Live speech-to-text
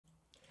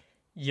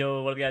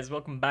Yo, what up guys,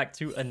 welcome back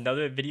to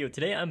another video.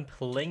 Today I'm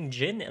playing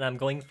Jhin and I'm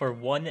going for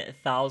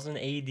 1000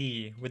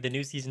 AD with the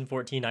new season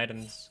 14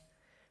 items.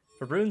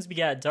 For runes we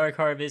got Dark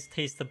Harvest,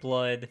 Taste the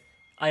Blood,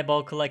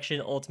 Eyeball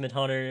Collection, Ultimate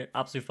Hunter,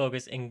 Absolute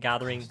Focus, and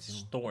Gathering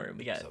Storm.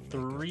 We got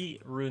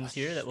 3 runes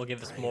here that will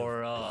give us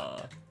more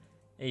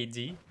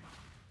AD.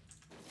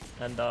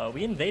 And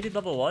we invaded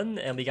level 1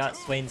 and we got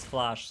Swain's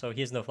Flash, so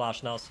he has no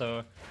flash now,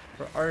 so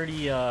we're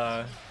already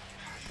at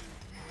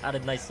a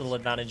nice little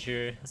advantage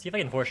here. Let's see if I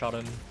can 4-shot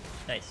him.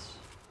 Nice.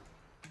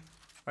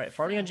 Alright,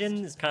 farming on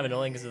Jhin is kind of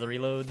annoying because of the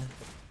reload.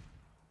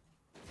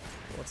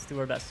 Let's do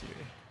our best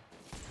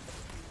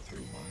here.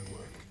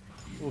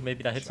 Ooh,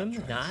 maybe that hits him?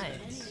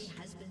 Nice.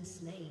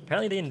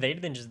 Apparently they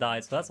invaded and just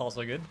died, so that's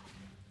also good.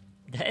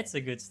 That's a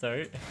good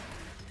start.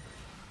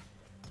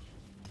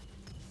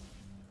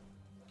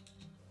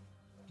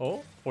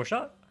 Oh,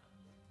 4-shot?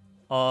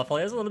 If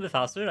Falia's a little bit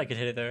faster, I could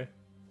hit it there.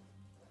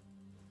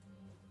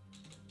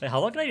 Wait, how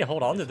long can I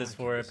hold on to this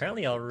for?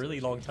 Apparently a really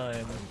long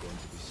time.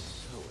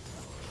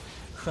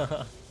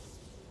 Alright,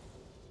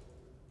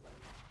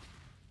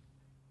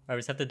 we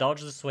just have to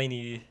dodge the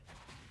Swainy.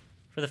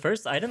 For the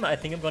first item, I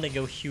think I'm gonna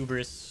go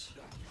Hubris.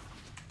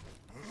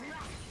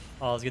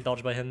 Oh, let's get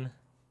dodged by him.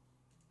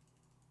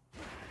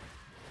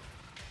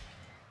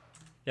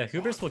 Yeah,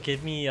 Hubris will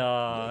give me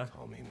a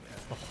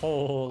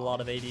whole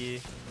lot of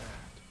AD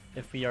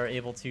if we are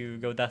able to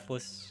go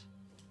deathless.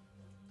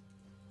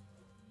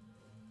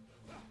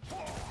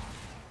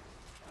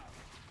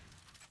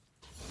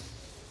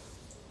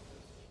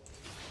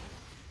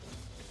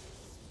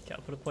 Okay,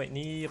 I'll put a point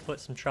knee, I'll put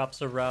some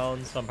traps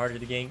around so I'm harder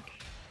to gank.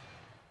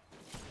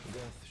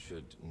 Death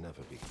should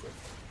never be quick.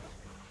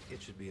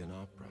 It should be an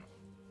opera.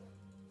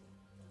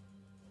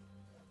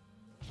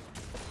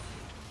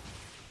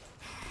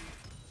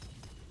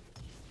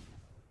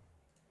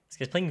 This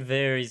guy's playing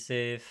very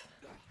safe.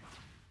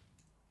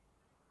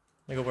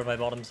 I'm gonna go over my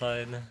bottom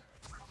side.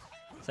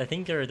 So I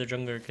think their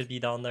jungler could be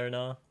down there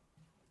now.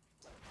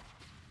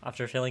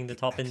 After failing the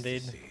top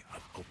invade.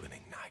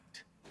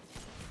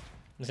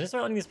 I'm just gonna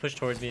start letting these push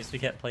towards me so we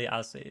can't play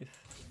as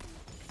safe.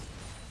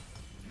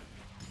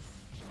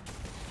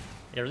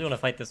 Yeah, I really want to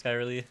fight this guy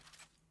really.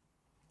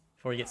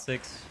 Before he gets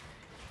 6.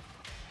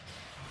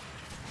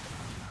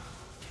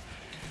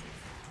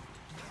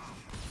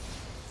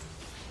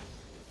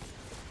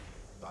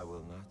 I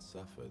will not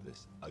suffer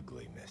this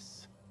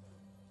ugliness.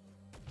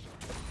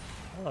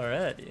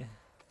 Alrighty.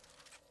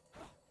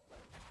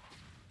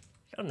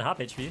 Got him half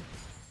HP.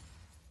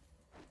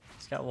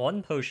 He's got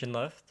 1 potion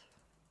left.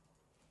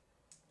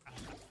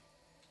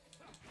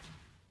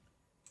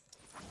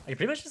 I can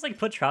pretty much just like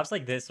put traps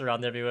like this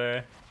around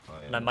everywhere.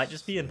 And I might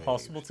just be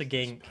impossible to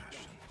gank.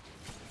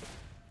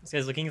 This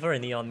guy's looking for a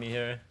knee on me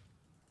here.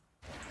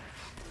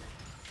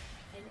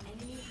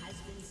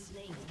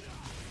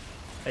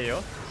 Hey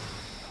yo.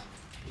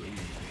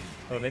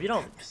 Oh, maybe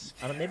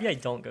maybe I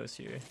don't ghost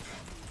here.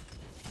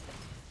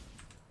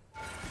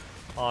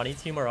 Oh, I need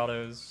 2 more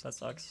autos. That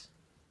sucks.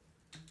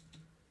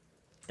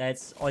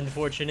 That's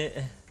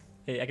unfortunate.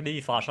 Hey, I can maybe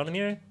flash on him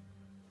here.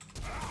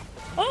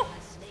 Oh!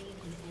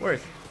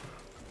 Worth.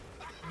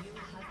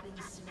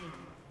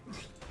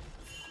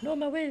 No,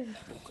 my wave.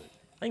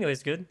 I think it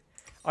was good.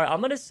 Alright,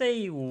 I'm gonna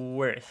say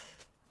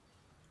worth.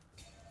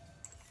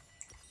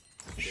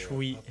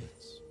 Sweet.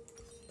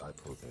 I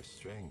pull their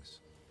strings,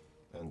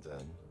 and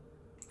then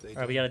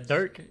Alright, we got a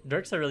Dirk.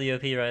 Dirks are really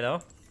OP right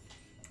now.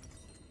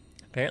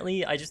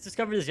 Apparently, I just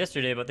discovered this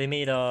yesterday, but they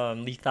made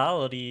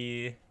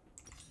lethality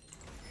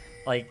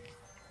like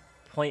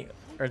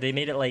they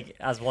made it like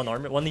as 1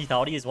 armor. 1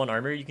 lethality is 1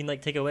 armor you can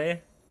like take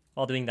away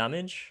while doing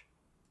damage.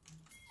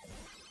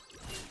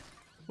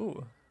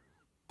 Ooh.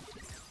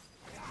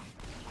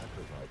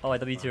 Oh, I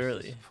W too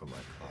early.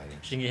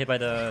 She can get hit by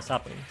the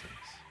sapling.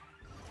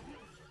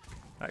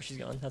 Alright, she's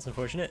gone. That's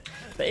unfortunate.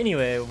 But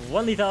anyway,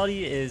 1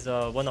 lethality is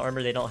 1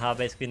 armor they don't have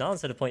basically now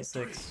instead of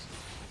 0.6.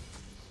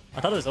 I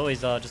thought it was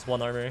always just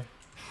 1 armor.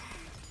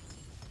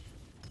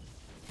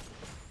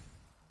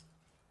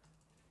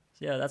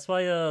 So yeah, that's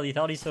why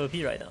lethality is so OP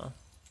right now.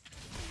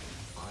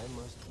 I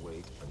must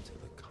wait until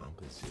the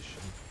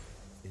composition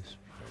is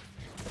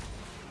perfect.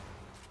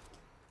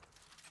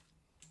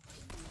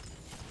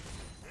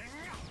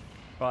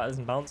 Oh, it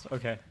doesn't bounce?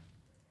 Okay.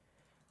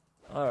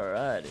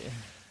 Alrighty.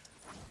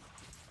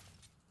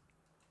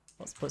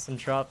 Let's put some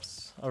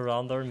traps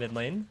around our mid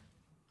lane.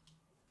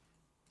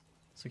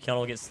 So Kiana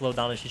will get slowed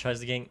down as she tries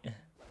to gank.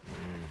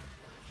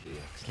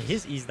 Okay,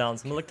 his E's down,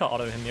 so I'm gonna look to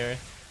auto him here.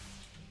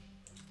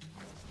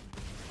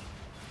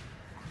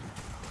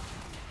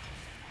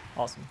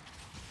 Awesome.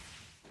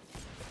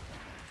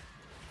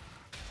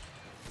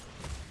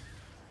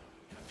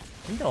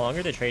 I think the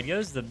longer the trade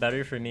goes, the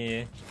better for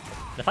me.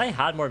 If I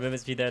had more movement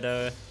speed there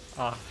though...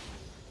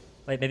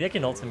 Wait, maybe I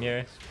can ult him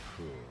here.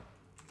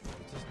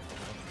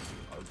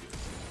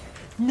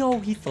 No,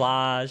 he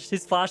flashed.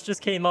 His flash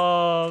just came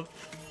up.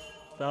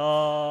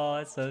 Oh,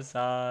 it's so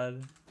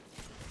sad.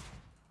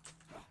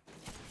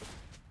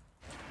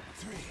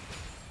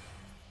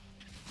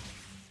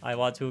 I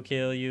want to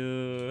kill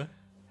you.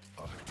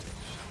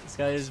 This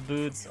guy is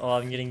boots. Oh,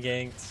 I'm getting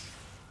ganked.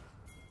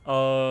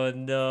 Oh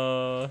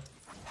no.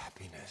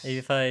 Happiness. Maybe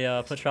if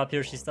I put trap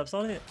here, she steps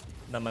on it.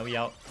 No, my we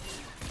out.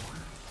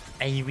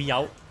 Hey, we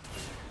out.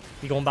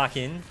 We going back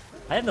in.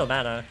 I have no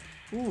mana.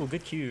 Ooh,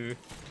 good Q.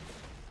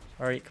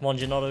 Alright, come on,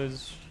 Jhin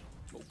autos.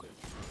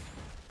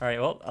 Alright,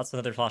 well, that's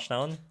another flash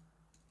down.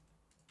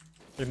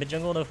 They're mid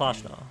jungle, no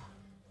flash now.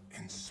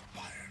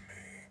 Inspire me.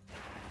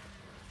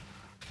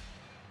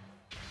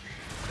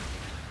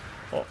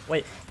 Oh,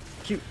 wait.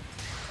 Q.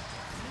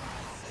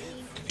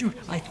 Dude,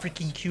 I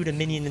freaking Q'd a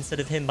minion instead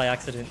of him by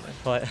accident.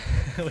 But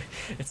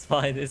it's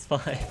fine, it's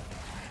fine.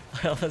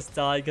 I almost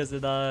died because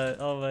of that.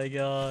 Oh my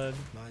god.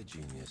 My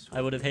genius.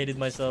 I would have hated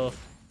myself.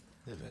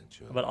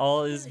 Eventually. But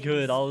all is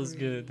good, all is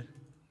good.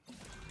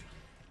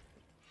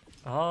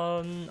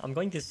 I'm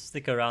going to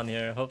stick around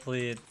here.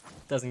 Hopefully it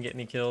doesn't get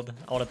me killed.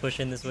 I want to push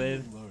in this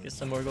wave, get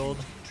some more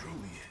gold.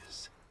 Truly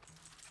is.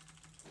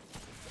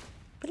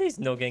 Please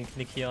no gank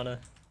Nikiana.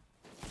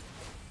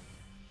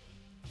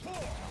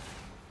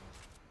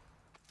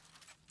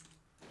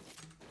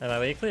 And my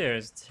way clear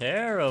is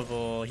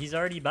terrible. He's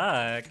already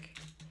back.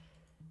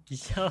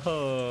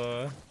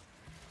 Yo.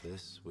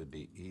 This would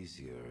be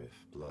easier if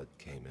blood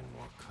came in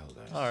more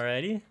colors.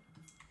 Alrighty.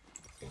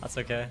 That's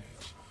okay.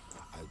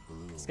 I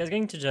bloom. This guy's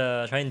going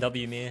to try and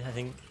W me, I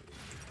think.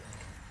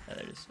 Yeah,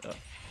 there it is. Oh.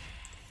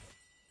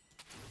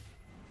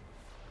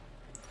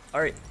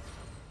 Alright.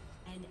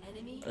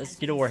 Let's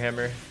get a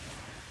Warhammer.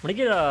 I'm gonna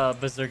get a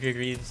Berserker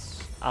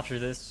Greaves after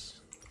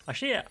this.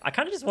 Actually, I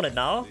kind of just want it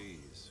now.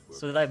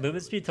 So that I have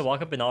movement speed to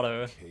walk up in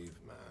auto. Caveman.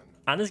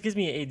 And this gives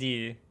me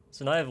AD.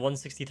 So now I have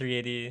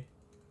 163 AD.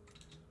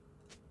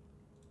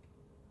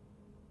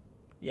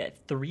 Yeah,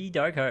 3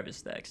 Dark Harvest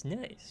stacks.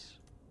 Nice.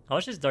 How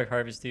much does Dark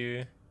Harvest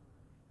do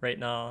right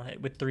now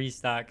with 3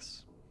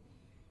 stacks?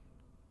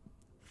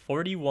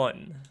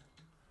 41.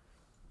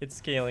 It's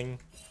scaling.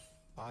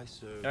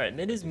 Alright,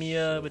 mid is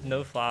Mia with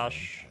no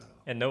flash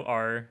and no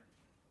R.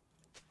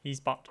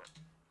 He's popped.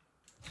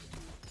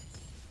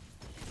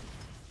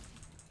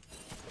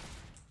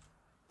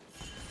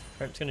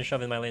 I'm just gonna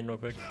shove in my lane real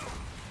quick.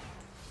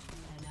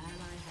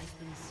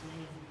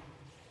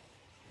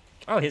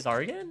 Oh, his R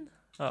again?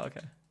 Oh,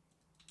 okay.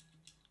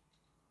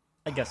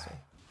 I guess so.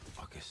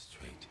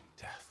 Orchestrate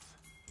death.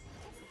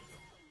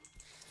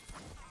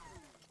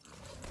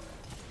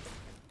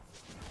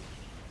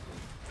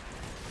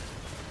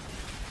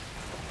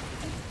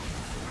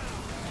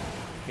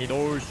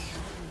 Midors.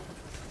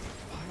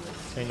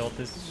 I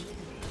notice.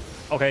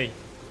 Okay,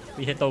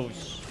 we hit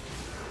those.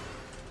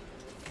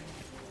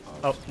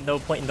 Oh, no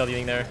point in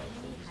Wing there.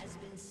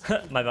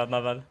 My bad,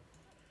 my bad.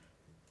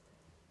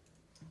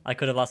 I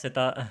could have last hit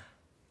that.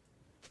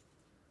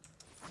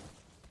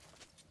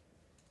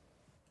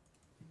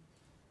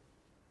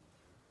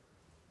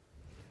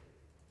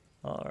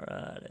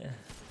 Alrighty.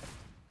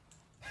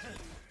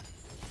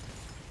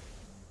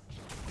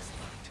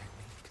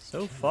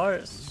 So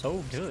far,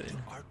 so good.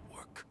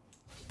 Artwork.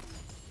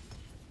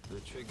 The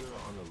trigger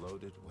on a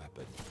loaded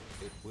weapon.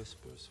 It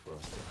whispers for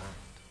us to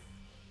act.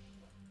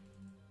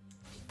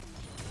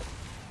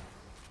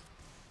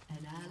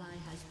 An ally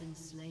has been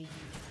slain.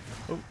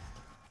 Oh.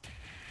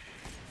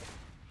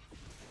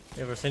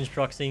 Yeah, we're Singe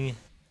proxying.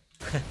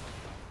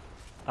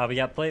 We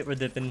got plate, we're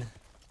dipping.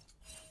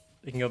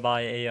 We can go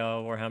buy a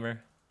Warhammer.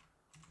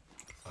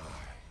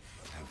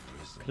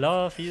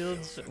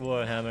 Clawfield's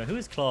Warhammer. Who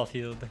is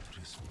Clawfield?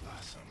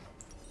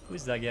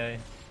 Who's that guy?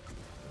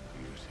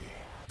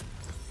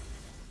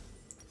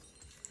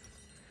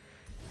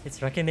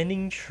 It's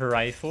recommending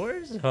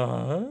Triforce?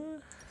 Huh?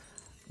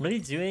 Really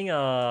doing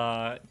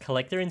a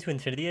Collector into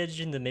Infinity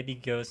Edge into maybe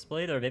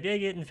Ghostblade, or maybe I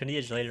get Infinity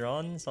Edge later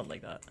on, something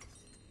like that.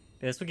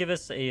 This will give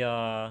us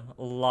a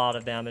lot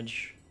of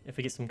damage if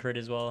we get some crit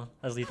as well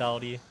as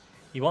lethality.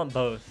 You want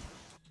both.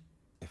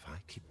 If I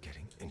keep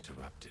getting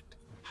interrupted,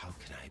 how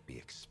can I be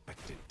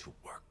expected to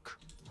work?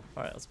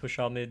 Alright, let's push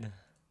out mid.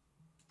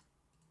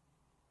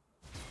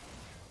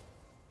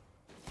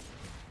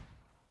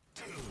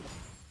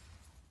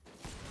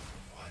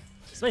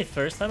 This is my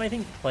first time, I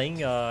think, playing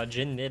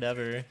Jhin mid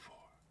ever.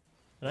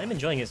 And I'm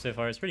enjoying it so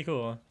far, it's pretty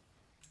cool.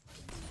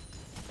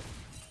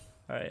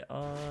 Alright,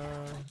 I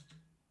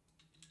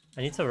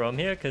need to roam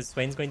here because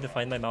Swain's going to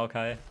find my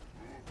Maokai.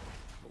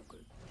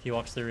 If he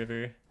walks the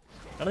river.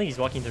 I don't think he's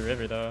walking the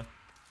river though.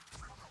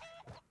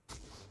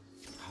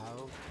 How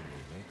can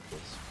we make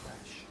this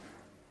fresh?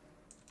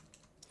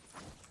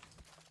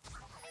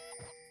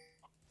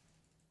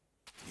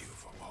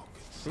 You've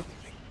awoken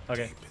something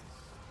Okay. deep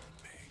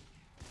in me.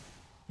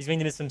 He's going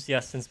to miss some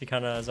CS since we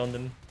kind of zoned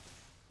him.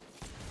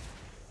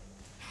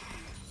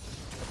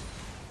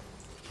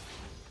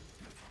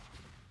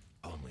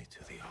 Only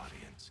to the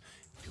audience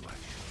do I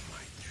show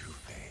my true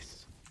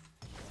face.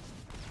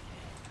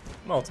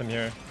 I'm ult him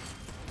here.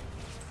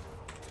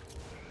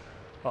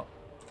 Oh.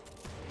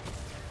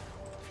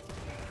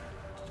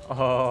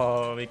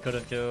 Oh, we could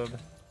have killed.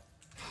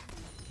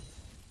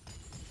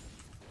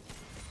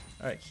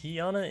 Alright,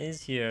 Kiana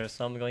is here,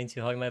 so I'm going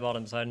to hug my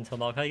bottom side until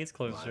Maokai gets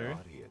closer. My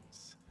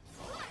audience.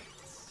 An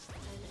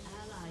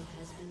ally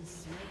has been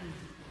slain.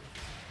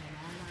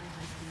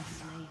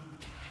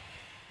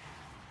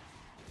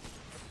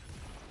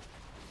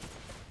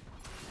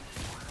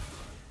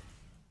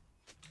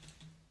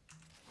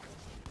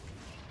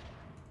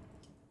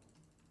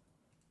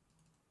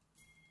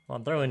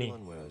 I'm throwing E.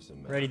 Everyone wears a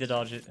Ready to mask.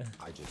 dodge it.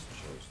 I just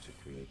chose to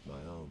create my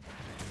own.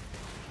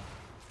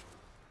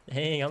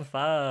 Dang, I'm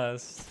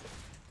fast.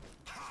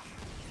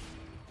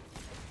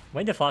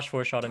 Might need to flash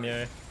 4-shot him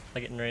here. If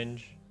I get in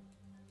range.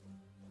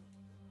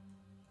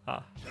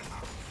 Ah.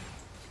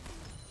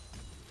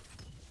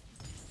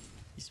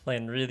 He's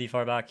playing really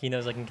far back. He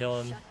knows I can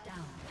kill him. Shut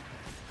down.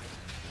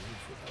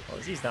 Oh,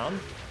 is he down?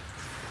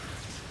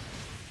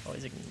 Oh,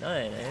 he's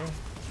ignited, eh?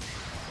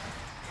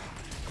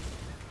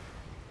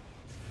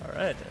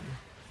 Alright then.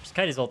 Just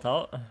kite his ult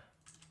out.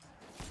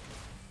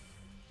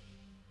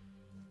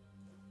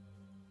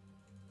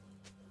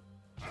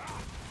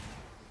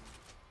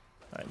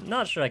 I'm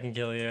not sure I can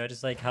kill you. I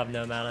just like have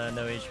no mana,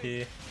 no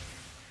HP.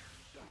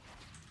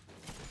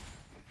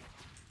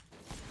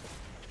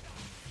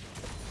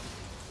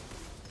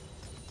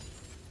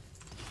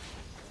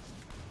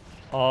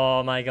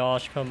 Oh my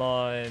gosh, come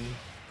on.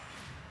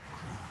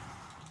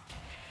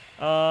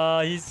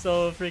 He's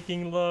so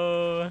freaking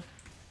low.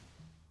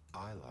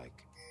 I like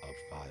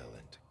a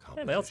violent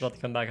Hey, my ult's about to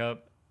competition. come back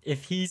up.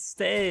 If he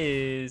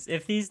stays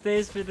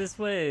for this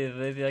wave,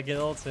 maybe I can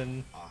ult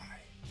him.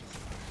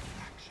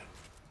 Action.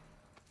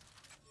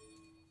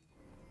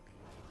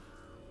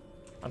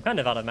 I'm kind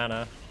of out of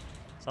mana,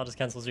 so I'll just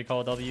cancel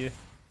recall W.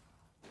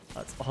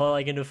 That's all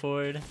I can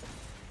afford.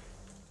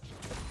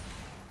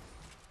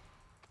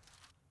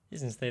 He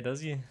doesn't stay,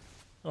 does he? I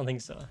don't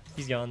think so.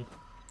 He's gone.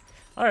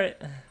 Alright,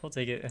 we'll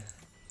take it.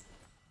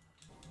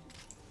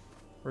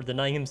 We're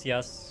denying him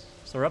CS,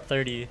 so we're up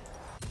 30.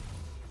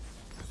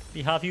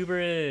 We have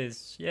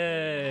hubris!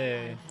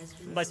 Yay!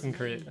 Buy some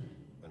crit.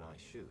 When I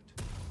shoot,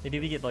 Maybe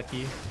we get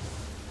lucky.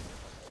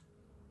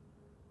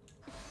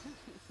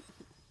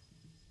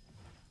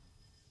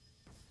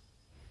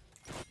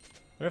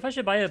 What if I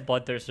should buy a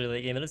Bloodthirster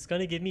late game and it's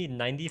gonna give me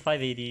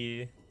 95 AD?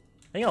 I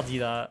think I'll do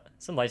that.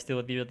 Some lifesteal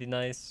would be really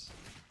nice.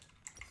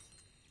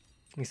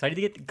 I'm excited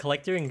to get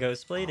Collector and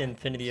Ghostblade and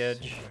Infinity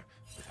Edge. singer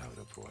without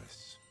a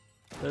voice.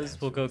 Those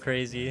will go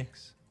crazy.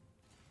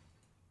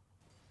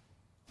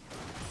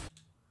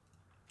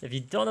 If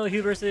you don't know what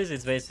Hubris is,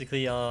 it's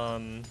basically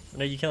when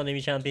you kill an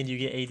enemy champion, you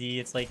get AD.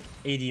 It's like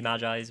AD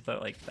Magi's, but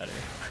like better.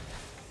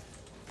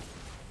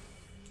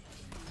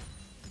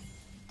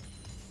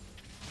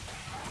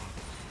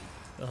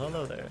 Oh,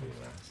 hello there. Every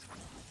mask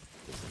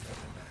is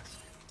another mask.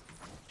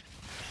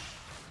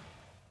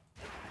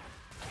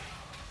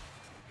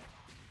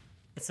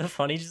 It's so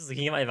funny just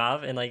looking at my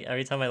map and like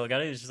every time I look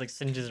at it, it's just like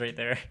Singe's right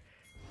there.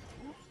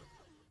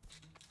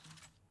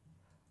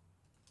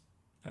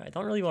 Alright, I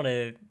don't really want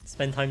to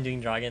spend time doing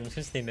dragon. I'm just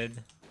gonna stay mid.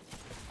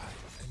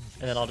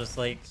 And then I'll just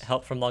like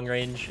help from long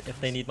range if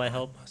they need my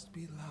help. Must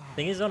be loud.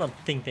 Thing is, I don't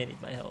think they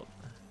need my help.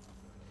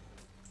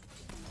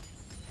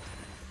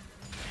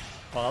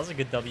 Oh, that was a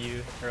good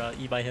W, or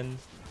E by him.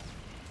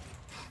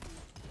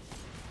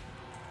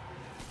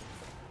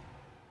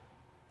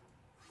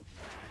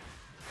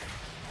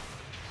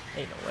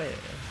 Ain't no way.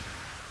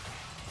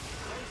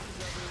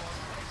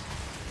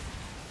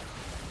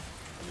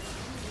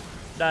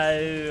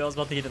 No, I was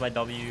about to get to my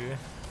W.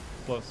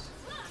 Close.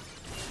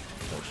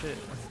 Oh shit.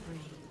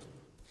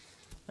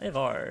 I have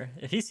R.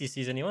 If he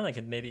CCs anyone, I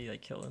could maybe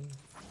like kill him.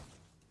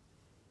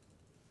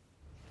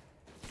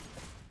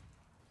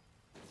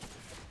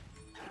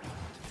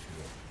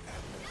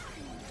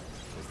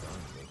 Design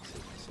makes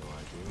it so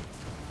I do.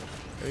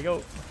 Here we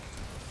go.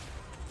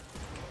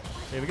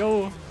 Here we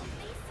go.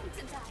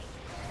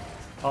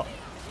 Oh.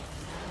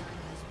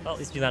 Well, at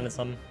least we landed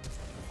some.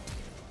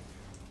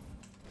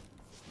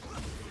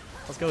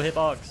 Let's go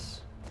hitbox.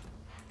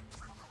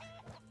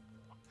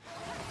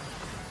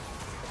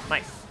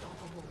 Nice.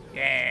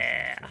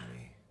 Yeah.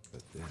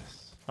 But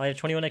this, I have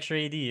 21 extra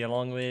AD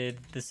along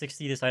with the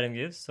 60 this item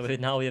gives, so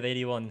now we have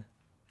 81.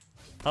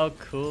 How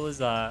cool is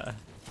that?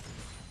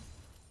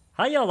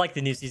 How y'all like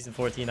the new Season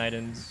 14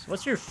 items?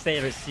 What's your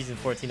favorite Season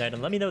 14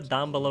 item? Let me know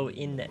down below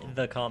in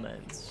the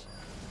comments.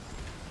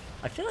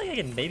 I feel like I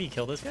can maybe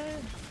kill this guy.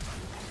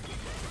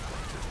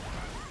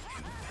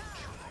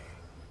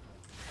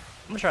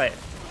 I'm gonna try it.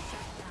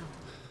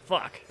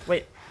 Fuck.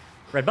 Wait.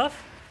 Red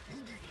buff?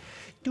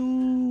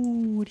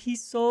 Dude,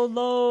 he's so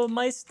low.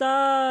 My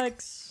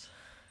stacks.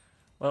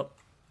 Well,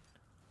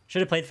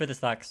 should have played for the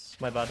stacks.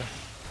 My bad.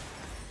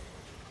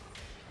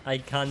 I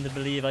can't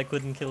believe I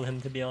couldn't kill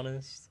him, to be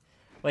honest.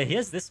 Wait, he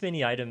has this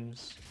many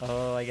items.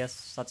 Oh, I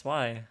guess that's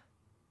why.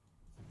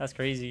 That's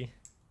crazy.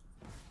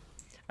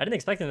 I didn't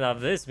expect him to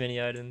have this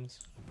many items.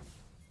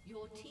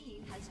 Your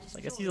team has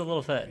I guess he's a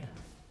little fed.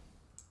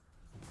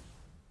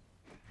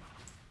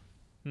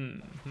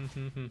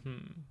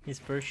 His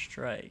first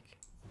strike.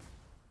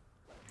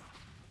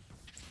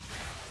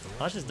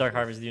 How much does Dark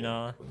Harvest do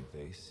now? when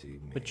they see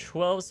me, With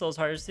 12 souls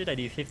harvested, I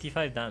do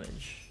 55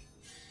 damage.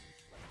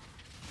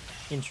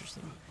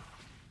 Interesting.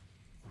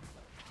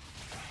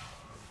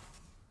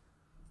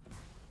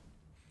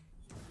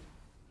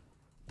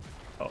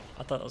 Oh,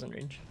 I thought that was in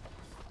range.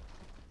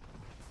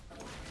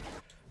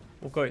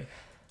 Okay.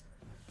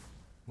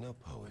 no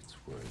poet's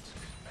words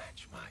could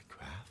match my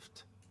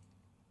craft.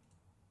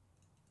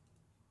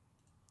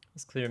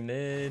 Let's clear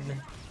mid.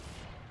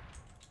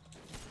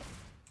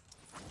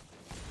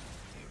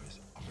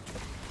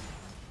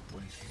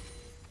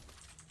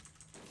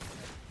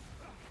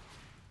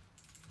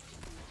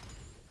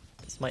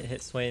 This might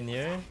hit Swain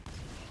here.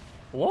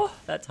 Whoa,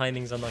 that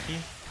timing's unlucky.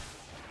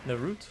 No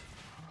root.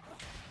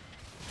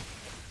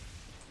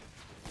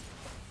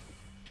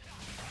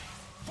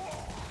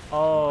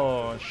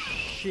 Oh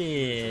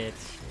shit.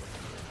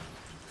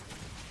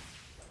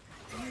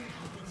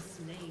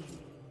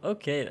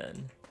 Okay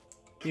then.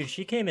 Dude,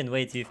 she came in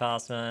way too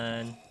fast,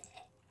 man.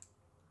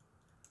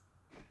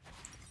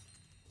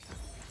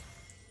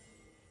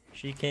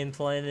 She came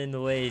flying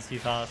in way too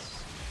fast.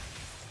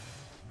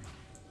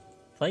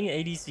 Playing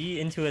ADC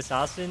into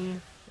Assassin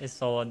is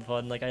so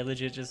unfun. Like, I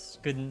legit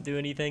just couldn't do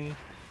anything.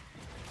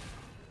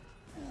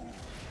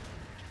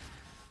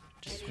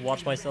 Just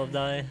watch myself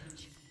die.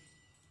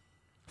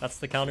 That's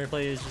the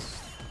counterplay, is just...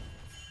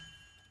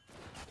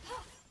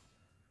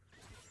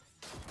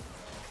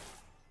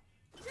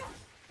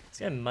 This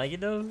guy might get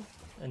though,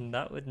 and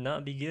that would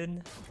not be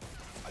good.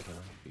 I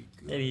cannot be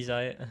good. Maybe he's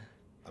out.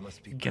 I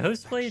must be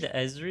Ghostblade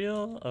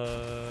Ezreal?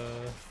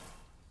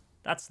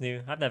 That's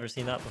new. I've never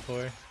seen that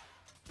before.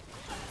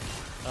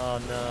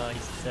 Oh no,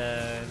 he's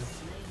dead.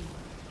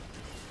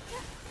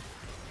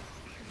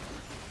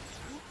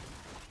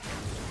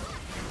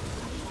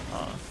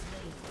 Oh.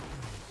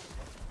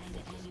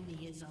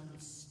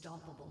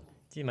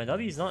 Dude, my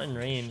W's not in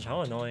range. How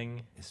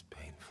annoying. It's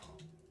painful.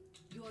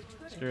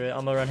 Screw it,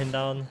 I'm gonna run him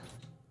down.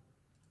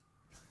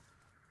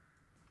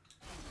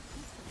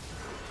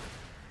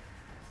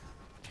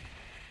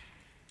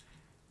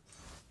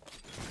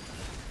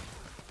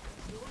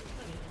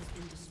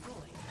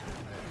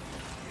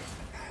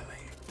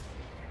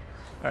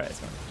 Alright, it's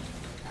fine.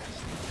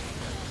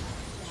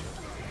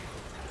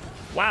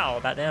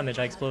 Wow, that damage,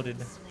 I exploded.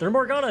 They're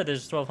Morgana,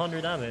 there's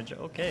 1200 damage.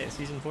 Okay,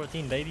 season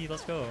 14, baby,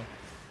 let's go.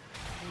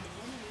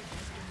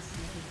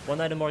 One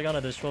item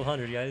Morgana, there's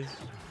 1200, guys.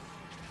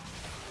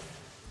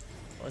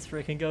 Let's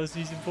freaking go,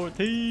 season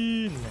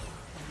 14!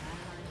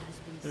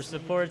 Their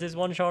support is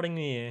one-shotting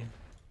me.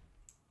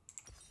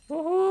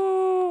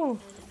 Woohoo!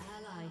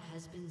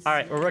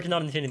 Alright, we're working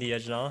on Infinity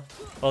Edge now.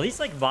 Well, at least,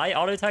 like, my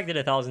auto attack did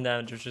 1000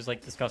 damage, which is,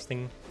 like,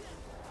 disgusting.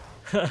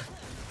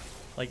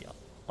 Like,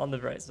 on the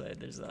bright side,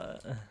 there's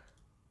that. Did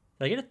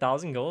I get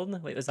 1000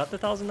 gold? Wait, was that the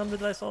 1000 number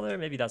that I saw there?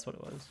 Maybe that's what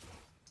it was.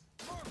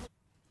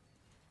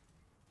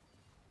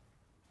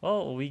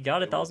 Well, we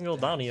got 1000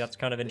 gold bounty. That's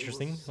kind of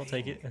interesting. I'll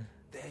take it.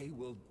 They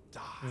will die.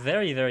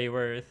 Very, very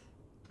worth.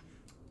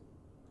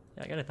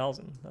 Yeah, I got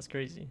 1000. That's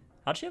crazy.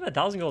 How'd she have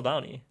 1000 gold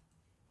bounty?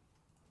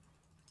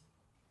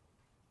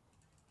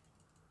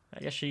 I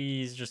guess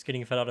she's just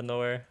getting fed out of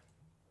nowhere.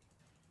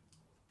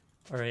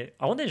 Alright,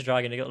 I want this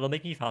dragon to go. It'll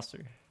make me faster.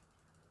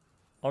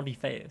 I want to be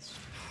fast.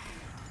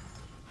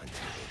 Until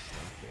they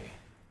stop me,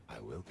 I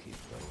will keep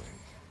going.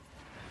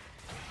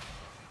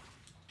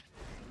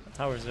 That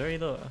tower's very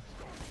low.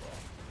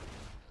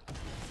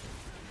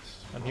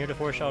 I'm here to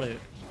four-shot it.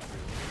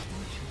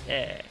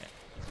 Yeah.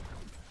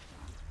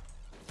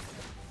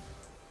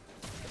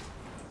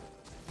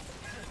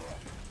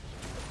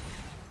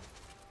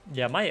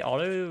 Yeah, my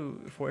auto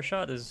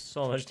four-shot is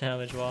so much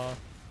damage, wow.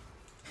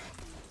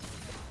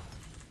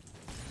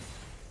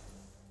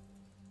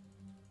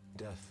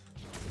 Death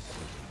is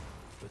certain,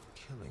 but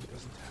killing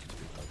doesn't have to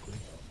be ugly.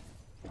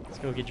 Let's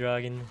go get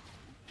dragon.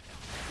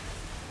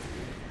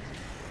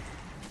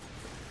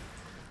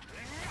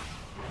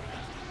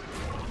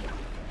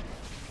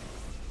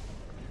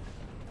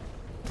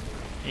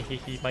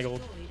 My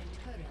gold.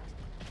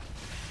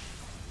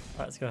 Alright,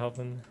 let's go help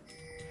him.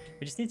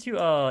 We just need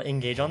to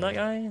engage on that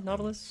guy,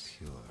 Nautilus.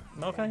 Pure.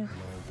 Maokai. My work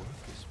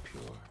is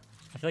pure.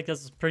 I feel like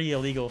that's pretty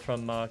illegal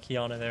from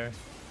Kiana there.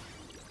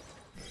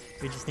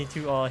 We just need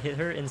to hit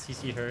her and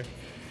CC her.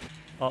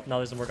 Oh, now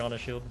there's a Morgana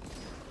shield.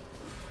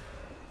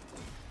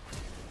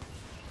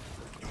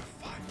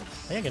 I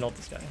think I can ult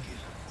this guy.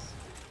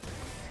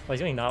 Oh, he's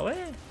going that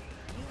way?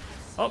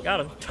 Oh, got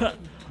him.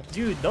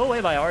 Dude, no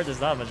way my R does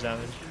that much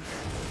damage.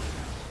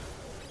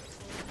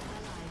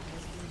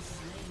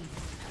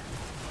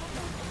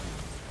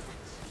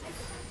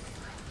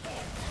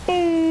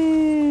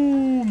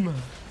 Boom!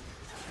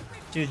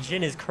 Dude,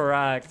 Jhin is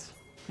cracked.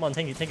 Come on,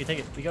 take it, take it, take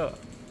it. We go.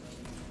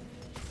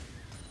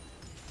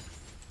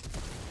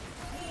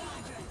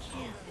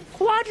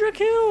 Quadra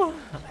kill!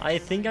 I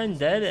think I'm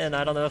dead, and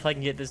I don't know if I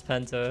can get this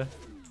penta.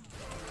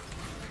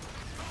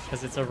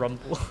 Because it's a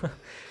rumble.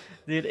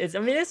 Dude, I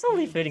mean, it's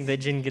only fitting that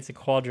Jhin gets a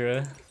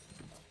quadra.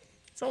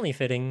 It's only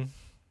fitting.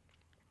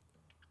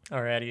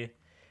 Alrighty.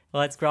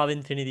 Let's grab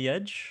Infinity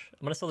Edge.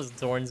 I'm gonna sell this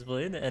Zorn's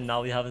Blade, and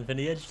now we have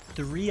Infinity Edge.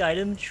 3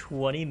 item,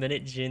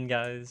 20-minute Jhin,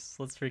 guys.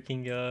 Let's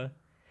freaking go.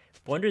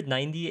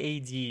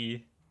 490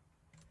 AD.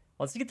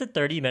 Once we get to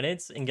 30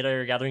 minutes and get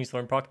our Gathering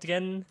Storm procced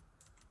again,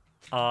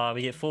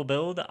 we get full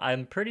build.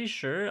 I'm pretty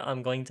sure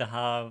I'm going to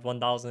have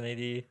 1000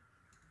 AD.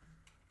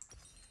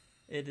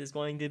 It is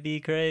going to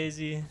be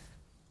crazy. I'm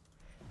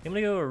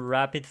gonna go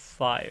Rapid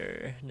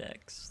Fire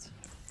next.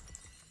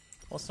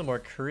 Also more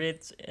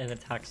crit and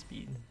attack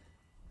speed.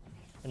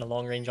 And a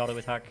long range auto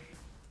attack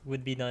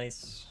would be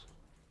nice.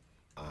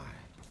 I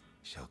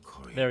shall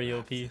choreograph Very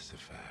OP. this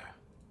affair.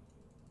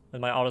 And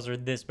my autos are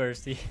this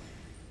bursty.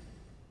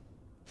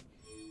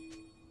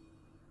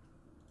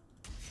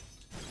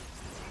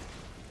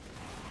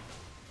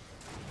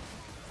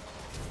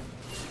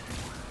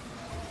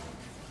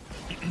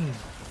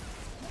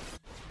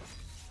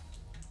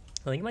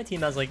 I think my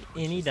team has like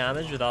any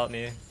damage without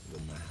me. The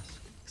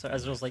mask. So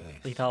Ezreal's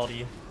like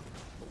lethality.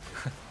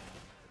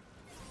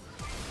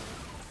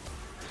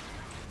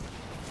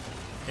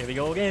 Here we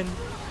go again.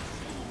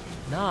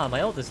 Nah,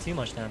 my ult does too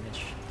much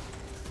damage.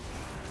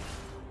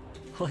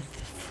 What the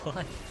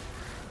fuck?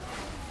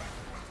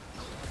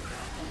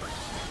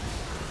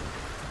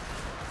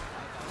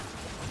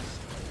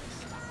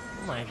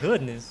 Oh my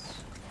goodness.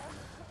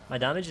 My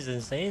damage is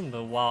insane,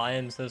 but wow, I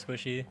am so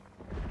squishy.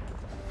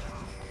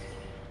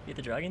 Get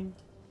the dragon?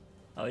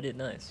 Oh, I did,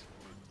 nice.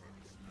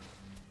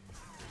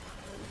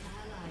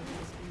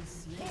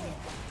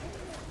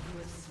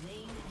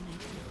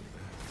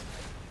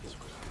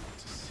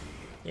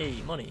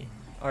 Yay, money.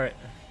 Alright.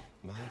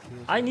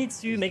 I need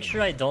to make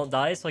sure I don't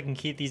die so I can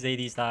keep these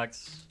AD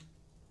stacks.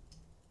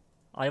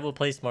 I will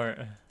play smart.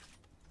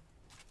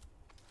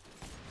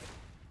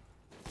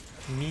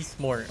 Me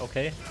smart,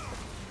 okay?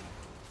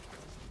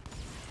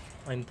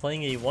 I'm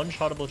playing a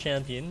one-shottable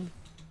champion.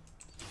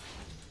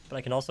 But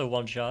I can also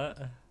one-shot.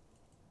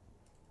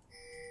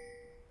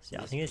 So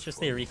yeah, I think it's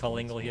just a recall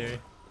angle here.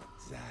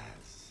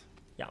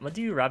 Yeah, I'm gonna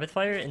do rapid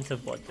fire into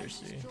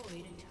Bloodthirster.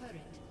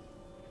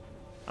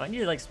 I need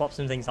to like swap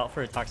some things out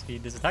for attack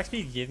speed. Does attack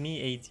speed give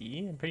me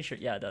AD? I'm pretty sure.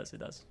 Yeah, it does. It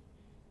does.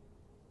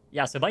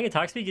 Yeah, so buying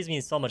attack speed gives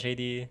me so much AD.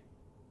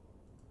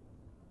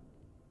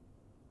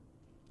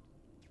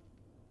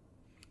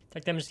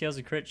 Attack damage scales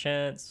with crit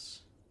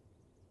chance.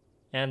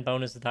 And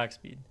bonus attack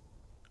speed.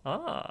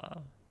 Ah.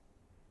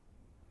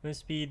 Move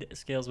speed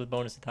scales with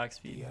bonus attack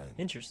speed. Yeah,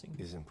 interesting.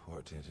 Is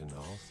important in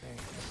all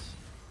things.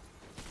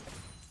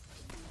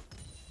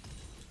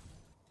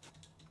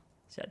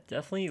 So I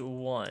definitely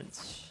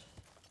want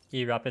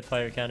a rapid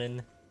fire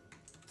cannon.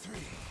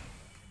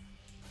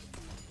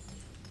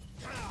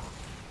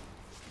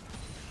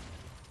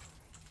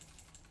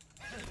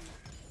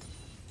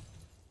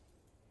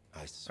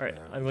 Alright,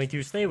 I'm going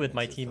to stay with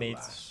my teammates.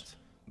 Last,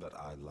 but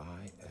I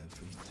lie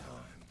every time.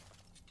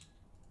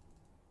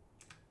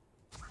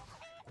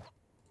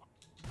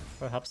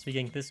 Perhaps we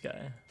gank this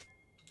guy.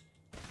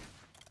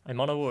 I'm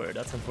on a ward,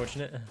 that's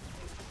unfortunate.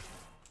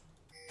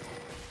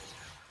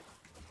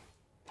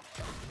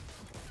 I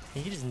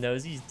think he just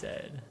knows he's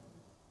dead.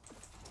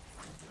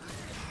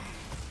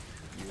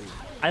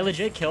 I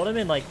legit killed him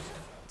in like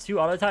 2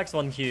 auto attacks,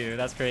 1 Q.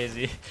 That's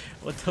crazy.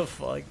 What the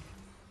fuck?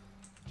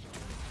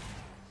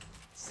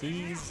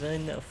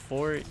 Season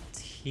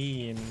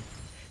 14.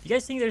 You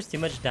guys think there's too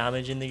much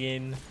damage in the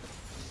game?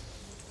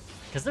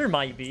 Because there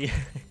might be.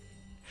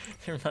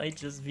 There might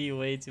just be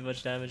way too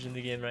much damage in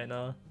the game right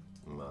now.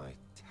 My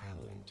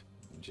talent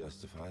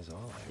justifies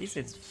all At least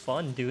actions. it's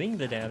fun doing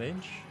the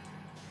damage.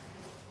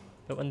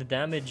 But when the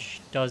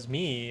damage does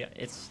me,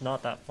 it's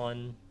not that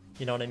fun.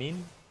 You know what I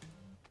mean?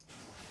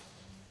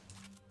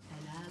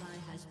 An ally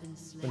has been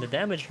slain. When the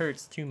damage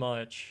hurts too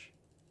much.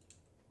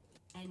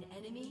 An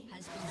enemy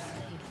has been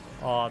slain.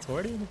 Aw, it's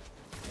worded.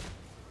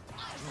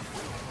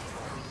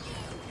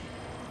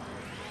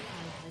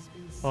 Has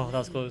been Oh, that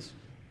was close.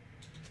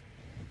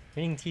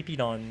 Getting TP'd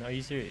on. Are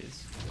you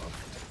serious?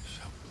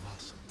 Shall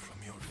blossom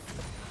from your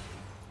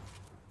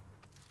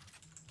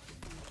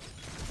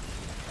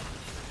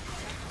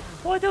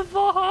What the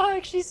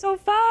fuck? She's so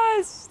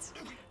fast!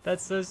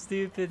 That's so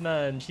stupid,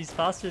 man. She's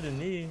faster than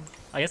me.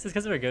 I guess it's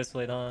because of her ghost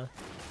blade, huh?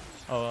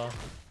 Oh well.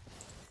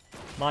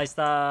 My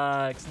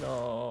stacks,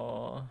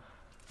 no.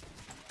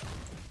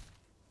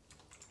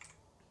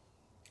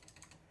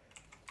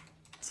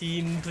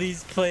 Team,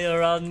 please play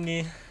around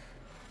me.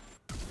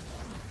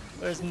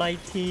 Where's my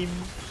team?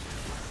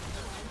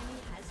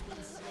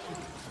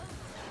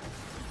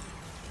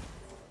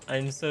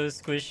 I'm so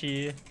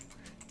squishy.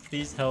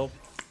 Please help.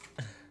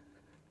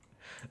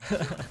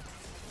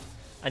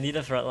 I need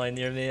a front line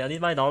near me. I need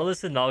my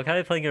Nautilus and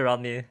Maokai playing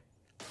around me.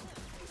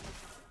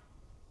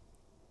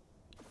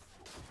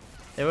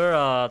 They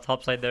were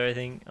top side there, I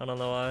think. I don't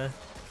know why.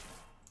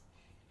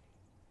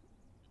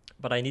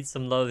 But I need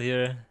some love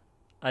here.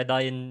 I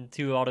die in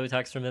 2 auto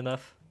attacks from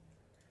MF.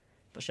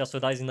 But she also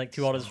dies in like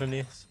 2 autos from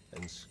me.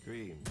 and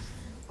screams.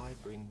 I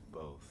bring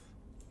both.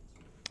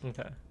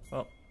 Okay,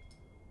 well.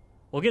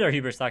 We'll get our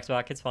Huber stacks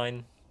back, it's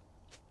fine.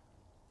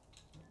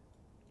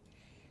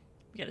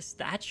 We got a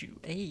statue.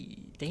 Hey,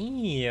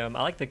 damn,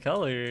 I like the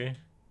color.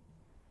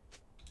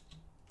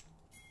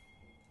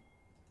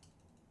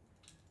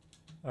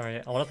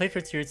 Alright, I want to play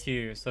for tier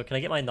 2, so can I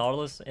get my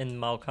Nautilus and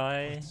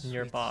Maokai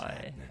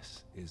nearby?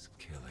 Sadness is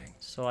killing.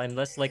 So I'm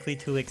less likely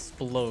to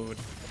explode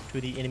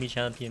to the enemy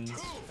champions.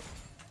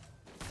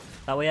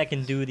 That way I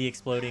can do the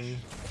exploding.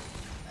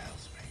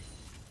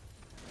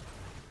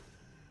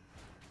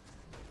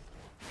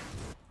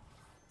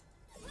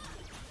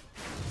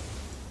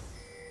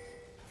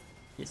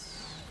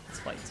 Yes, let's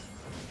fight.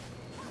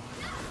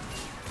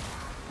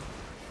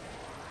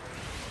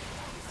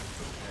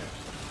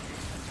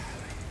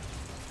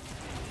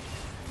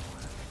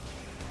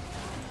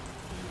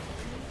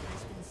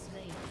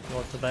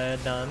 Not the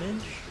bad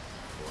damage.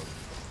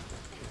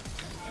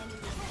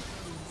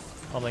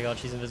 Oh my god,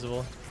 she's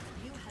invisible.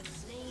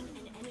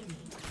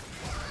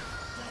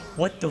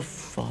 What the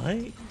fuck?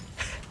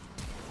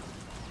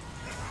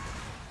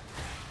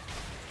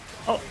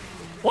 Oh,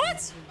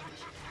 what?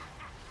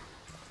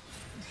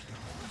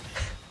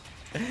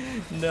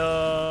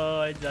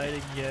 No, I died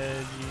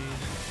again,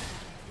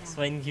 dude.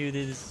 Swine Q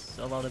did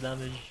a lot of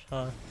damage,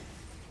 huh?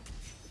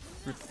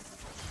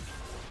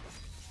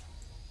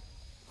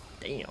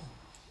 Damn.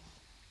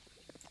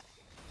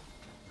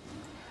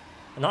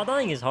 Not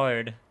dying is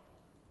hard.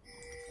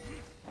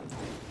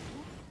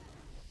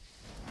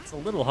 It's a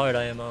little hard,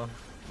 IMO.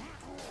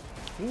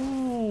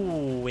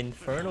 Ooh,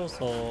 Infernal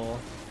Soul.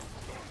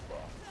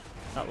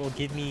 That will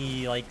give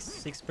me like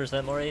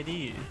 6% more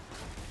AD.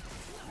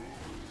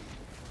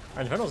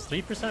 Our Infernal's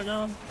 3%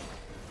 now?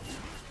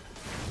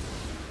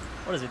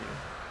 What does it do?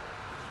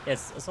 Yeah,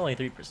 it's only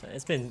 3%.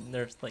 It's been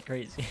nerfed like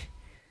crazy.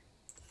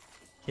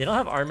 You don't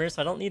have armor,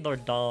 so I don't need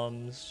Lord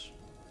Doms.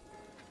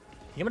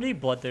 I'm gonna do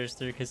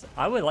Bloodthirster because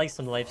I would like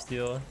some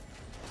lifesteal.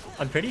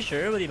 I'm pretty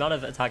sure with the amount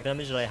of attack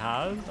damage that I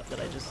have that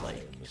I just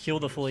like heal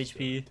the full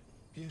HP.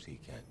 Beauty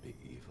can't be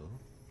evil.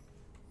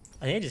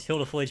 I think I just heal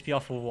the full HP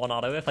off of one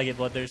auto if I get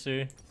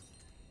Bloodthirster.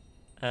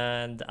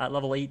 And at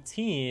level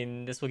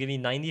 18, this will give me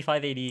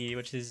 95 AD,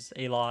 which is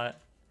a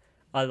lot.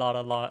 A lot.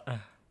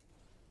 Alright,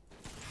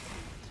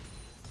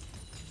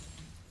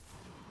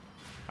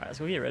 let's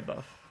go get red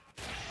buff.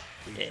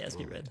 Yeah, let's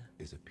get red.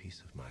 Is a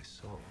piece of my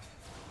soul.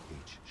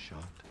 Each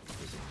shot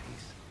is a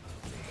piece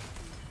of me.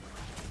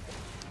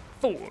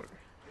 4.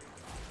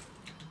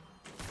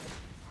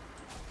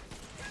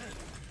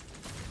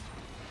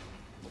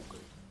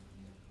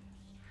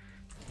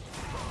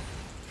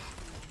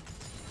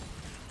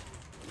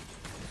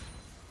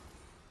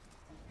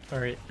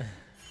 Alright.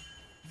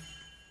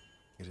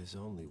 It is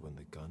only when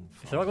the gun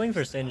If they're not going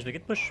for Singe, we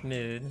could push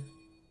mid.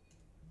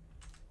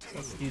 So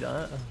let's do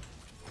that.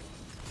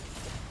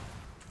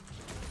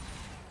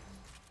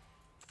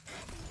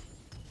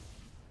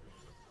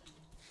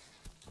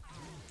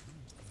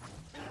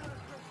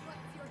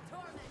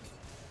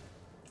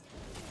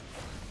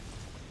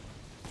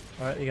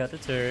 Alright, we got the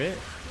turret.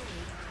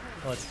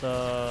 Let's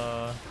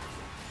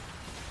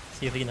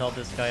see if we can help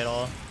this guy at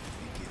all.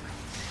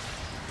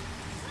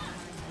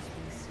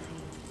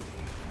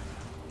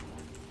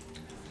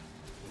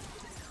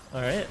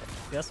 Alright,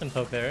 we got some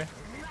poke there.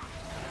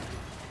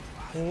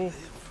 Ooh.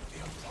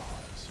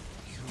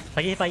 If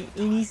I get hit by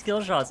any skill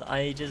shots,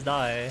 I just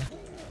die.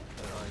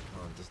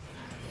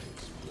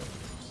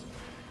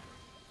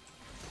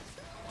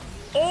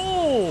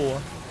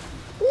 Oh!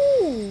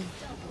 Ooh!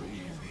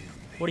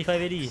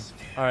 45 AD.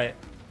 Alright.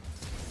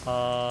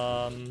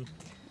 I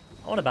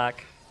want to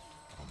back.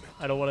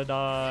 I don't want to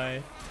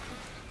die.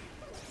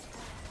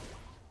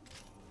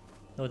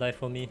 No die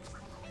for me.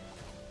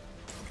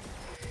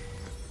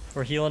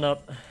 We're healing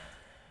up.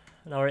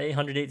 Now we're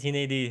 818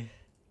 AD.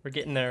 We're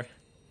getting there.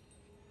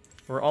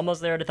 We're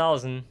almost there at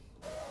 1,000.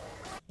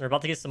 We're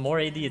about to get some more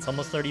AD. It's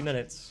almost 30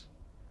 minutes.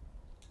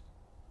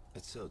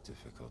 It's so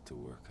difficult to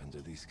work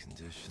under these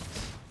conditions.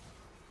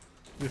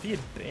 If we get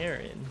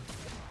Baron.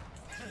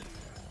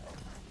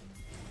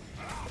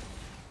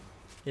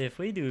 If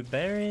we do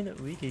Baron,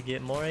 we could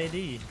get more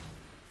AD.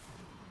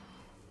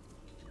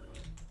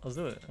 Let's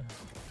do it.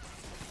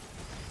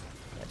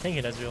 I think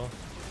it has real.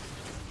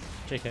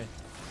 JK.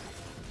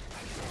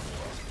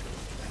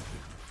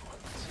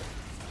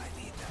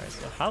 Alright,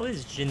 so how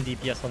is Jhin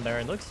DPS on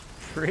Baron? Looks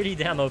pretty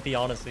damn OP,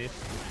 honestly.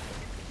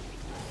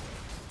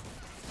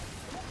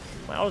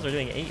 My autos are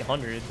doing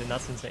 800, and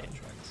that's insane.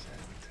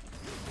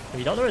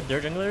 We don't know where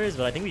their jungler is,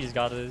 but I think we just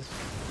got this.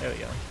 There we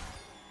go.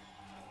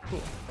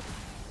 Cool.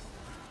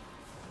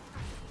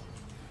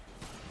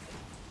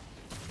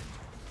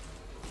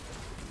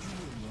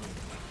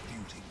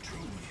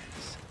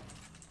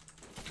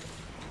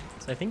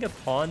 So I think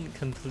upon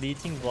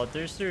completing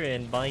Bloodthirster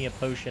and buying a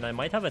potion, I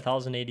might have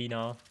 1,000 AD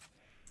now.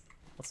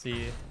 Let's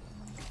see.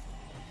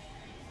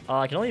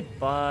 I can only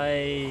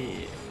buy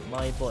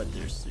my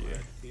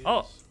Bloodthirster.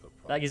 Oh!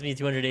 That gives me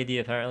 200 AD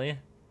apparently.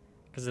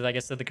 Because I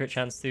guess of the crit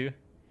chance too.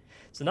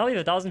 So now we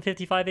have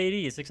 1,055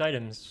 AD, 6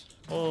 items.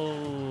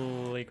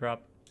 Holy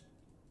crap.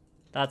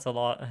 That's a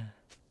lot.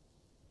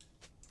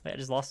 Wait, I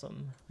just lost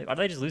some. Wait, why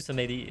did I just lose some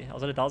AD? I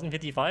was at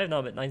 1,055, now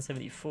I'm at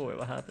 974.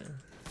 What happened?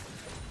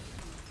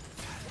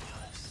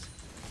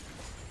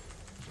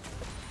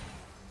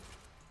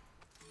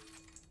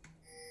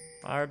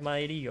 Where'd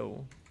my AD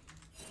go?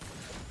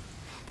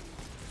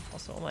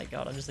 Also, oh my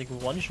god, I'm just like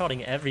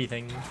one-shotting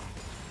everything.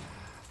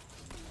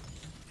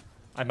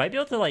 I might be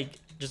able to like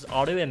just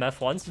auto MF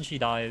once and she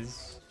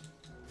dies.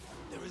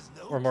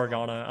 Or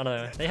Morgana, I don't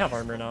know. They have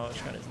armor now, which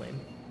kind of is lame.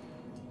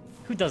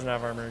 Who doesn't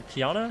have armor?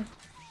 Kiana?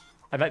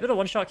 I might be able to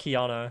one-shot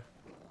Kiana.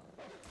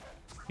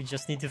 We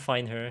just need to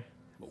find her.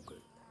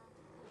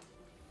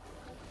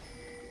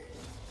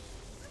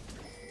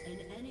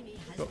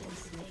 Go.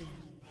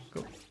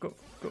 Go, go,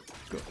 go,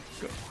 go,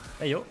 go.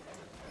 Hey yo.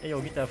 Hey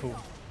yo, get that fool.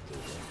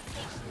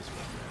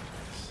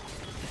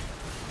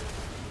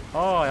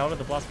 Oh, I outed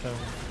the blast cone.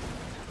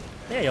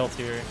 Hey, ult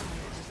here.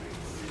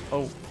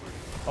 Oh.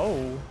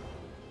 Oh.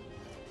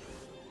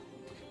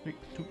 3,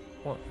 2,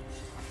 1.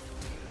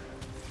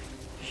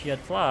 She had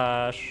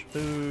flash. Boo.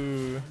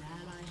 An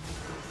ally has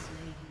been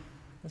slain.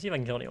 Let's see if I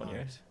can kill anyone here.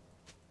 Art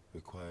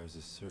requires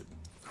a certain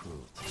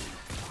cruelty.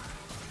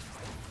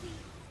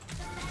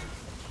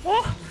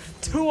 Oh!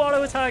 2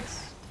 auto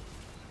attacks!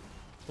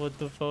 What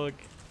the fuck?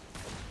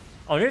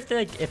 I wonder if they,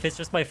 like, if it's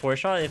just my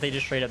 4-shot, if they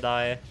just straight up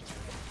die.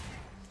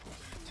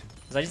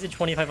 Cause I just did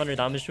 2,500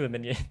 damage to a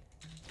minion.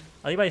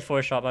 I think my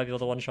 4-shot might be able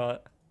to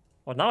 1-shot.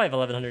 Well, now I have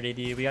 1100 AD.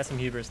 We got some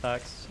Huber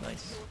stacks.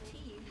 Nice.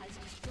 Your team has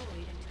destroyed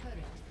a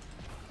turret.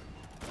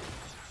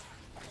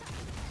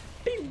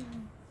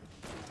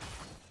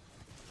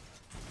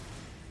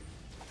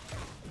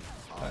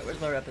 Alright, where's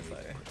my rapid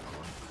fire?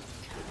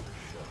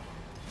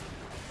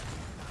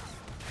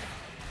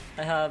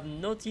 I have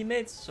no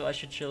teammates, so I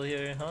should chill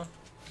here, huh?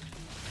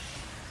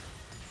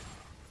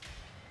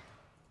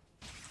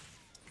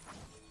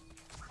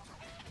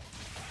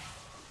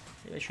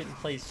 Maybe I shouldn't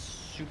play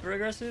super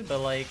aggressive, but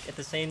like at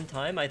the same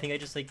time, I think I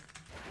just like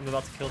I'm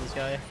about to kill this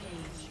guy.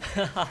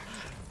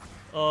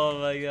 Oh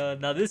my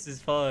god, now this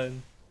is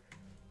fun.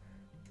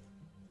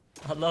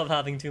 I love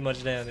having too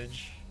much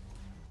damage.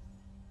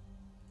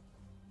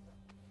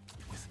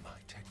 With my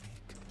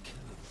technique,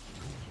 killing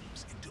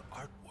blooms into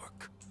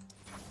artwork.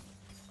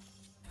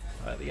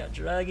 Alright, we got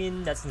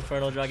Dragon. That's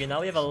Infernal Dragon. Now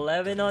we have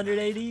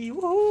 1180.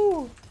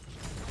 Woohoo!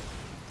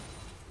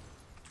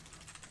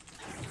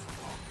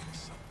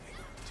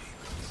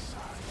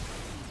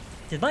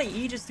 Did my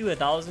E just do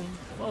 1,000?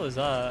 What was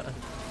that?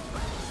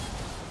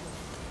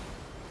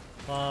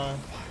 Fine.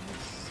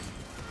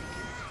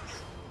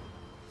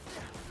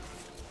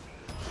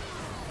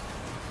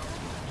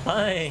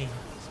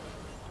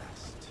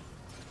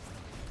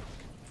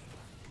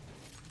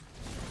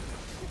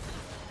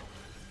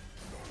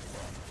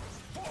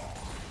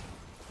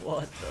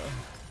 What the?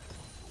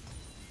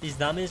 These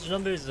damage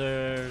numbers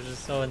are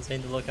just so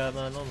insane to look at,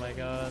 man. Oh my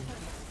god.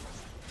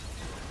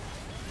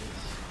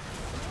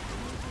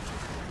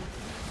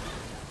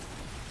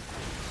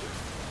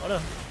 Oh no.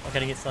 I'm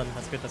getting it stunned.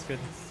 That's good, that's good.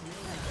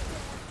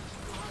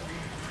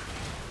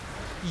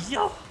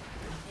 Yo!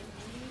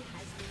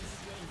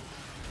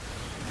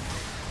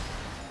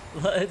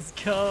 Let's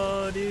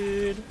go,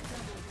 dude.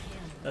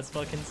 That's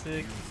fucking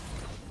sick.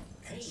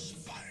 If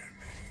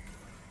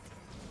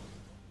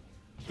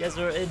you guys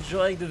are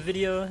enjoying the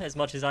video as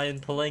much as I am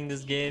playing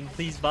this game,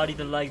 please body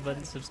the like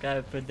button,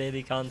 subscribe for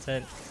daily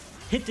content,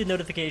 hit the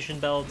notification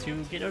bell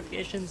to get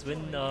notifications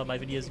when my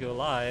videos go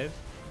live.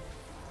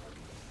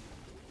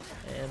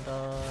 And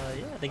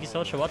yeah, thank you so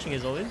much for watching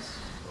as always.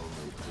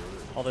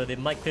 Although they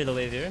might clear the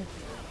wave here.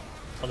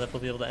 I don't know if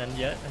we'll be able to end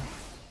yet.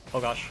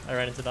 Oh gosh, I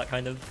ran into that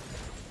kind of.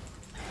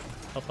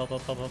 Help, help,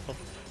 help, help, help, help.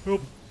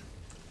 Help.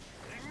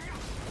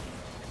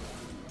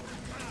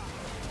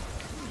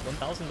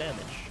 1,000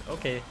 damage.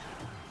 Okay.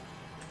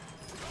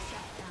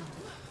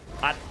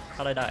 What?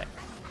 How'd I die?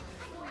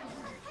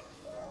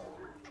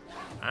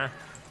 Ah.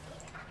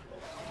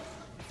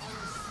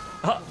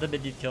 Oh, the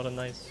mid killed him.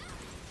 Nice.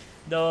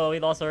 No, we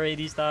lost our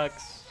AD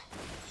stacks.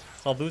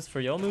 So I'll boost for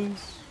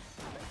Youmu's.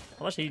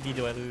 How much AD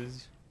do I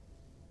lose?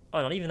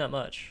 Oh, not even that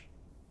much.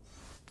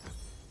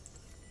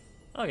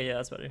 Okay, yeah,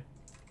 that's better.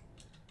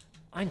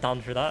 I'm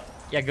down for that.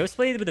 Yeah,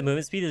 Ghostblade with the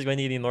movement speed is going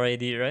to give me more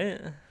AD, right?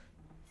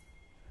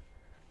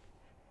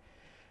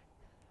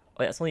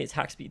 Oh yeah, it's only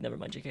attack speed. Never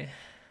mind, JK.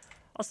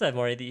 I'll still have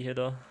more AD here,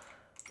 though.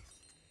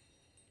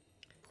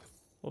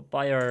 We'll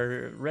buy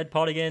our red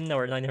pot again. Now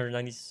we're at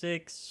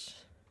 996.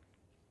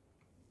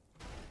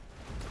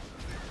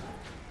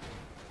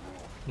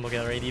 And we'll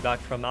get our AD back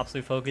from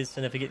Absolute Focus.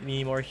 And if we get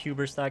me more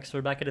Huber stacks,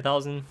 we're back at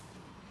 1,000.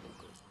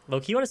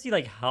 Low-key, want to see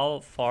like how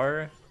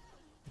far,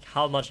 like,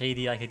 how much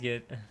AD I could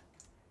get.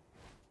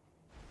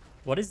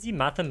 What is the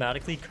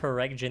mathematically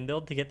correct Jhin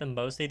build to get the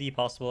most AD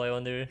possible, I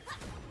wonder?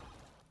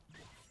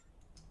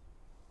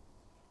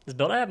 This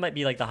build I have might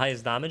be like the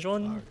highest damage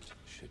one,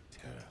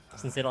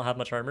 since they don't have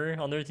much armor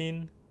on their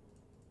team.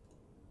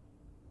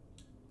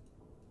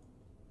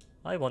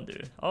 I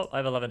wonder. Oh, I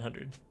have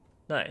 1,100.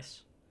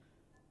 Nice.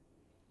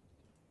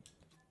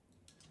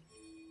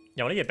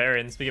 Yeah, I want to get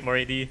Barons, we get more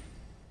AD.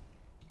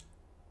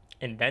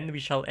 And then we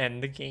shall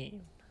end the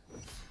game.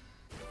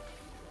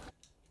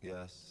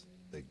 Yes,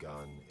 the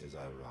gun is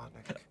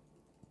ironic.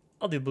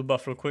 I'll do blue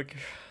buff real quick.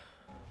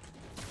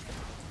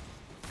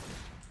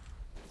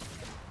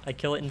 I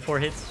kill it in 4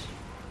 hits.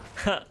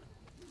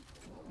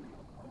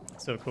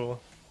 So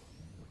cool.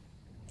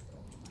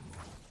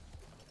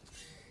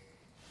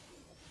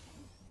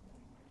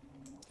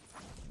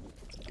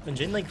 When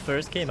Jhin like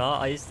first came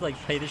out, I used to like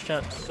play this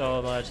champ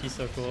so much. He's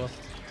so cool.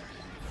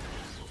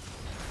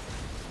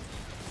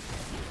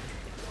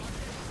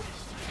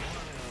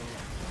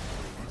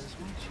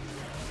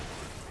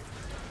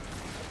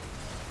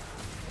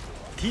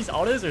 These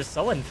autos are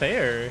so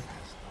unfair.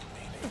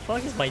 What the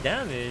fuck is my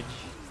damage?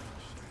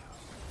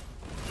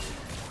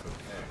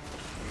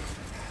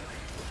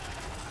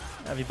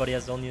 Everybody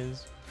has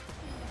Zonias.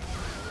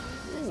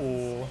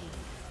 Ooh.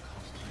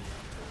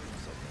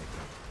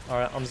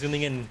 Alright, I'm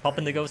zooming in. Pop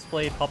in the ghost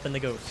blade, pop in the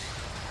ghost.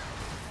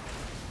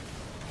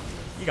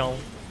 You go.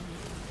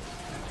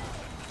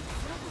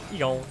 You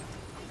go.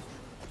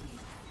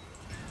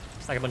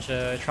 Stack a bunch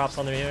of traps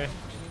on there here.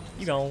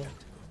 You go.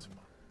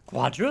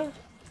 Quadra?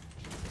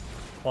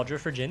 Quadra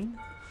for Jhin?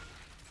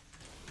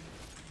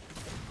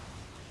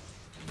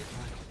 If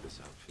I get this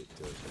outfit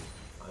dirty,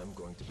 I'm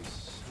going to be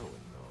so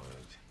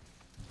annoyed.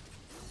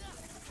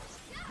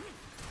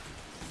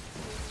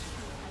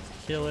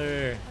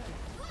 Killer.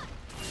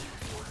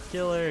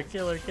 Killer,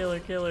 killer, killer,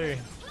 killer.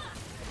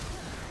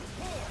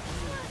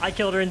 I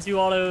killed her in 2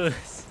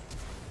 autos.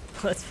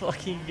 Let's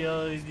fucking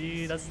go,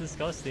 dude. That's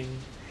disgusting.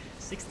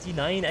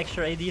 69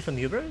 extra AD from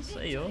Hubers?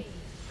 Hey, yo.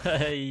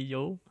 Hey,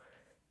 yo.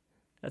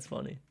 That's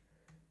funny.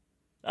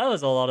 That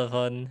was a lot of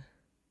fun.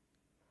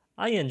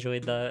 I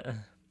enjoyed that.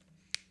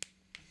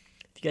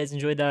 If you guys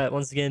enjoyed that,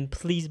 once again,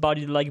 please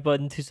body the like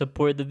button to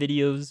support the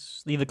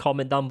videos. Leave a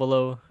comment down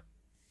below.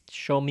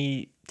 Tell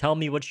me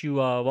what you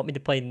want me to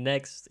play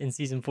next in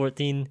Season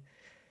 14.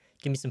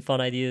 Give me some fun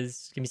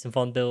ideas. Give me some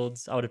fun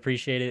builds. I would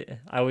appreciate it.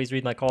 I always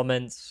read my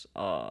comments.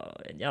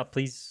 And yeah,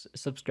 please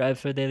subscribe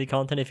for daily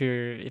content if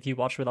you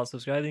watch without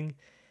subscribing.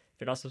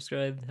 If you're not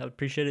subscribed, I would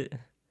appreciate it.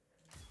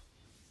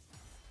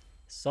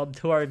 Sub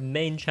to our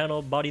main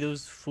channel, Body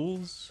Those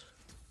Fools.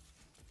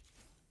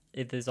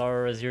 It is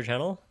our 0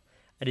 channel.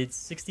 I did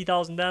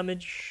 60,000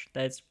 damage.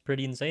 That's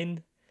pretty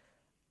insane.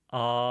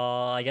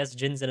 I guess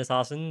Jin's an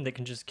assassin that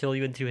can just kill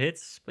you in 2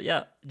 hits. But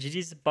yeah,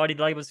 GG's, body,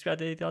 like,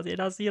 subscribe, and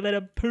I'll see you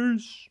later.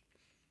 Peace.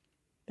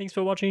 Thanks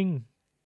for watching.